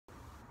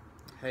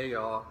Hey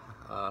y'all,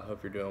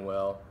 hope you're doing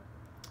well.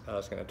 I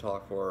was going to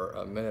talk for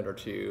a minute or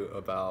two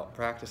about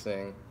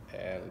practicing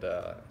and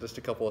just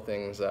a couple of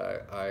things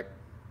that I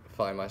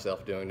find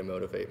myself doing to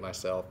motivate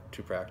myself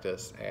to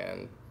practice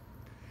and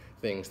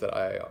things that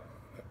I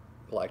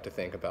like to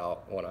think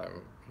about when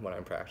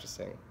I'm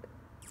practicing.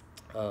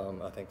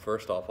 I think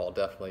first off, I'll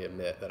definitely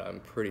admit that I'm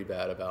pretty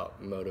bad about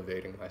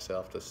motivating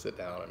myself to sit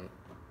down and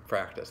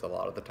practice a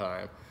lot of the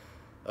time,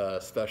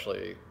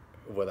 especially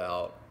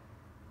without,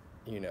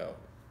 you know,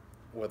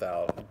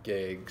 without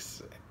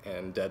gigs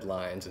and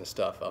deadlines and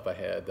stuff up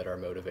ahead that are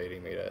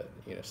motivating me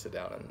to sit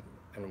down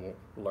and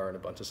learn a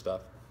bunch of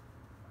stuff.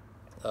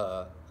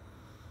 uh,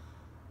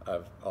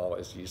 I've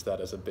always used that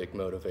as a big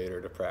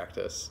motivator to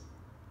practice.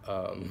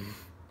 um,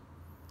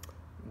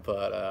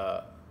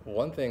 but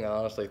one thing I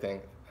honestly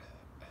think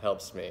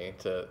helps me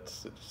to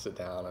sit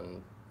down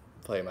and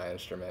play my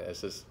instrument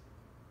is just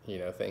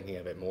thinking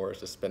of it more as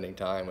just spending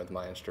time with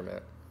my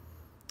instrument.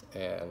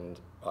 And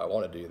I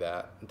want to do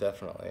that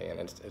definitely, and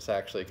it's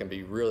actually can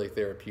be really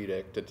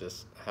therapeutic to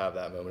just have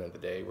that moment of the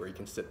day where you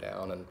can sit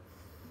down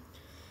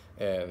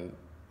and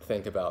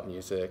think about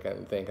music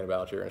and thinking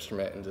about your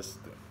instrument and just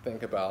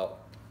think about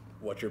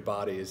what your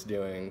body is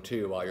doing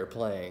too while you're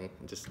playing.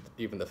 Just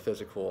even the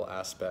physical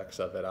aspects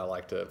of it I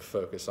like to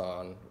focus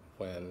on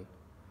when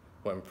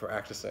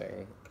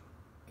practicing,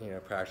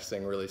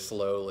 practicing really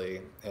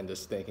slowly and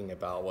just thinking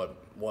about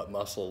what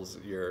muscles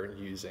you're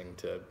using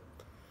to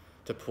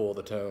pull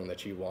the tone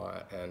that you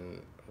want,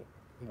 and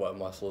what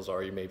muscles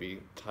are you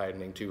maybe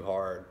tightening too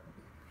hard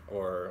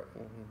or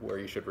where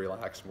you should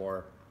relax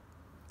more.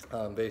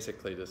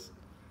 Basically just,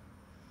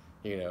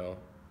 you know,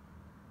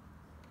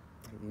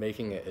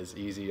 making it as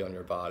easy on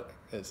your body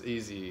as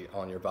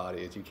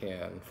you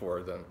can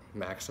for the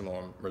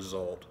maximum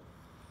result.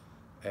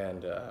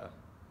 And I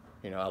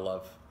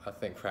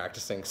think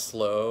practicing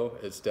slow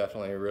is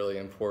definitely really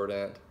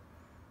important,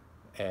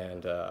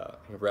 and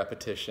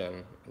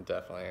repetition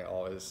definitely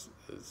always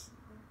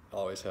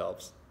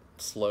helps.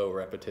 Slow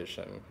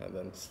repetition and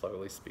then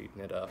slowly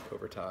speeding it up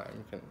over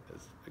time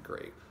is a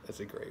great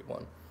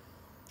one.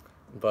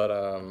 But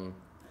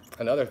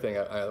another thing,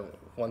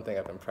 one thing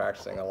I've been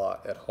practicing a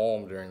lot at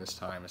home during this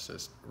time is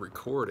just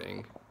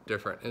recording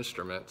different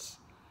instruments,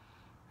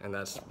 and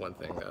that's one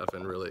thing that I've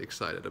been really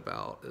excited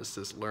about, is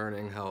just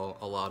learning how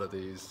a lot of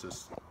these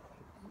just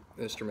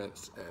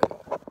instruments and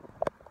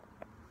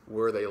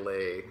where they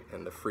lay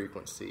in the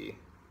frequency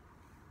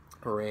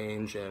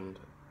range, and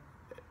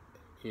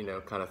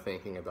kind of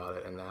thinking about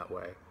it in that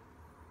way.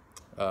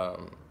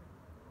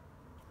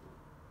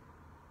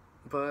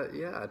 But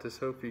yeah, I just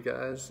hope you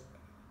guys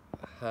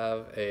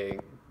have a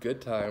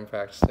good time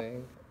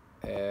practicing,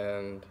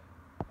 and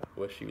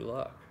wish you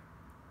luck.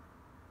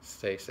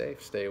 Stay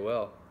safe, stay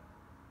well.